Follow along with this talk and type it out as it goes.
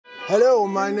Hello,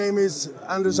 my name is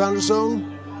Anders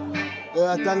Andersson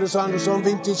at Andersson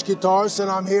Vintage Guitars, and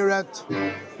I'm here at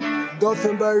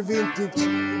Gothenburg Vintage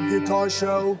Guitar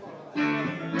Show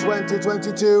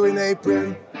 2022 in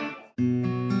April.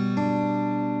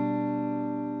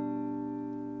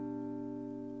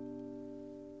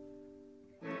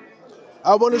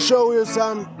 I want to show you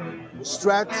some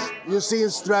Strats. You've seen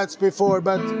Strats before,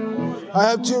 but I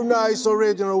have two nice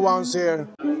original ones here.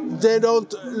 They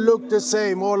don't look the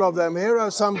same, all of them. Here are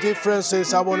some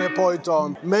differences I want to point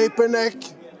on. Maple neck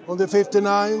on the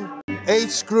 59,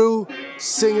 8-screw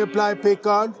single ply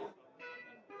pickguard.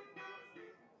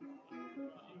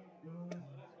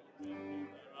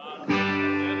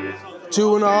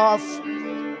 Two and a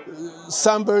half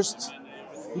sunburst.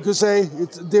 You could say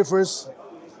it differs.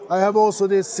 I have also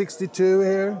this 62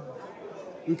 here.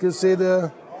 You can see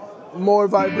the more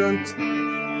vibrant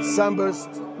sunburst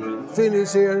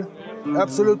finish here,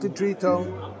 absolutely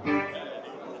three-tone.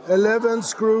 11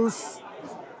 screws,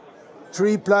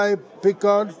 3-ply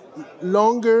pickguard,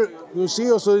 longer. You see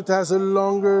also it has a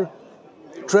longer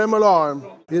tremolo arm.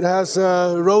 It has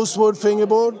a rosewood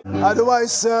fingerboard.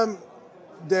 Otherwise,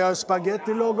 they are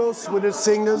spaghetti logos with a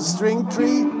single string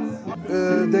tree.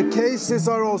 The cases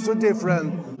are also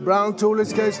different. Brown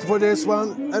toolage case for this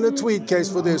one and a tweed case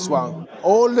for this one.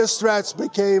 All the Strats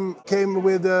came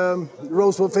with a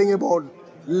rosewood fingerboard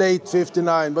late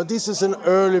 59, but this is an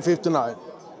early 59.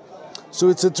 So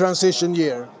it's a transition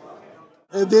year.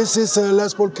 This is a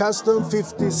Les Paul Custom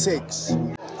 56.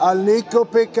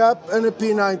 Alnico pickup and a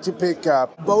P90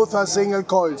 pickup. Both are single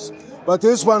coils, but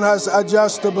this one has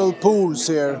adjustable pulls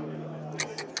here.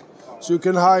 So you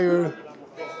can hire,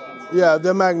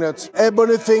 the magnets.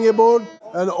 Ebony fingerboard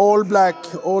and all black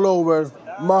all over.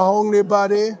 Mahogany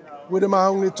body with a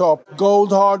mahogany top.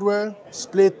 Gold hardware,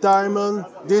 split diamond.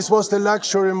 This was the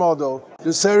luxury model.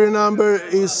 The serial number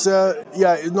is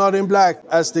not in black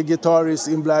as the guitar is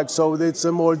in black, so it's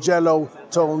a more yellow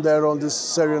tone there on this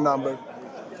serial number.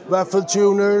 Baffle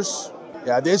tuners.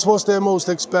 Yeah, this was the most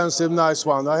expensive nice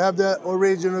one. I have the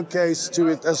original case to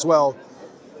it as well.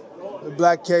 A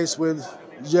black case with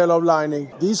yellow lining.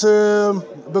 These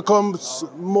becomes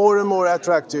more and more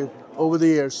attractive over the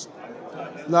years.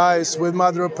 Nice, with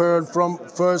mother of pearl from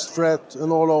first fret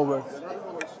and all over.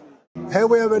 Here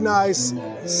we have a nice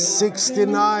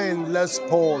 69 Les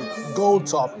Paul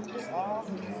Goldtop.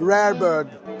 Rare bird.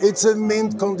 It's in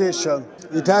mint condition.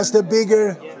 It has the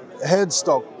bigger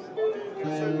headstock.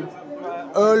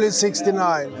 Early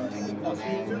 69.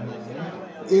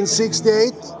 In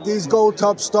 68, these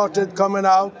Goldtops started coming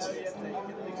out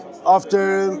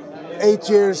after 8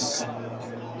 years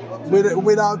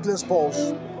without Les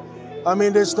Pauls. I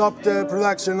mean, they stopped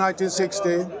production in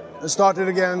 1960 and started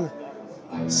again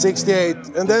 68.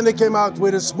 And then they came out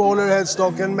with a smaller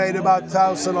headstock and made about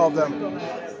 1,000 of them.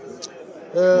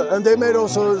 And they made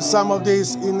also some of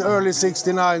these in early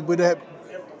 69 with a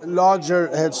larger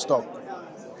headstock.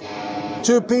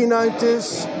 Two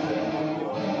P90s,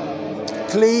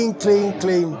 clean, clean,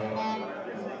 clean.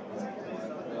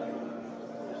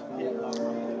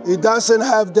 It doesn't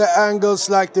have the angles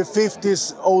like the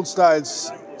 50s old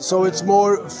styles, so it's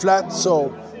more flat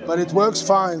so, but it works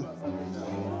fine.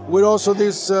 With also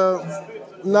these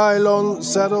nylon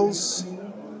saddles,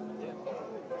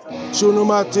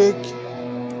 pneumatic,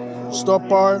 stop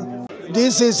bar.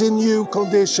 This is in new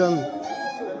condition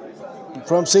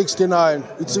from 69.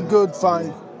 It's a good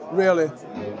find, really.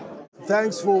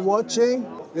 Thanks for watching.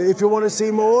 If you want to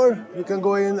see more, you can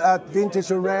go in at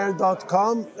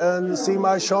vintagerare.com and see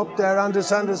my shop there,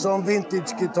 Anders Andersson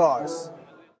Vintage Guitars.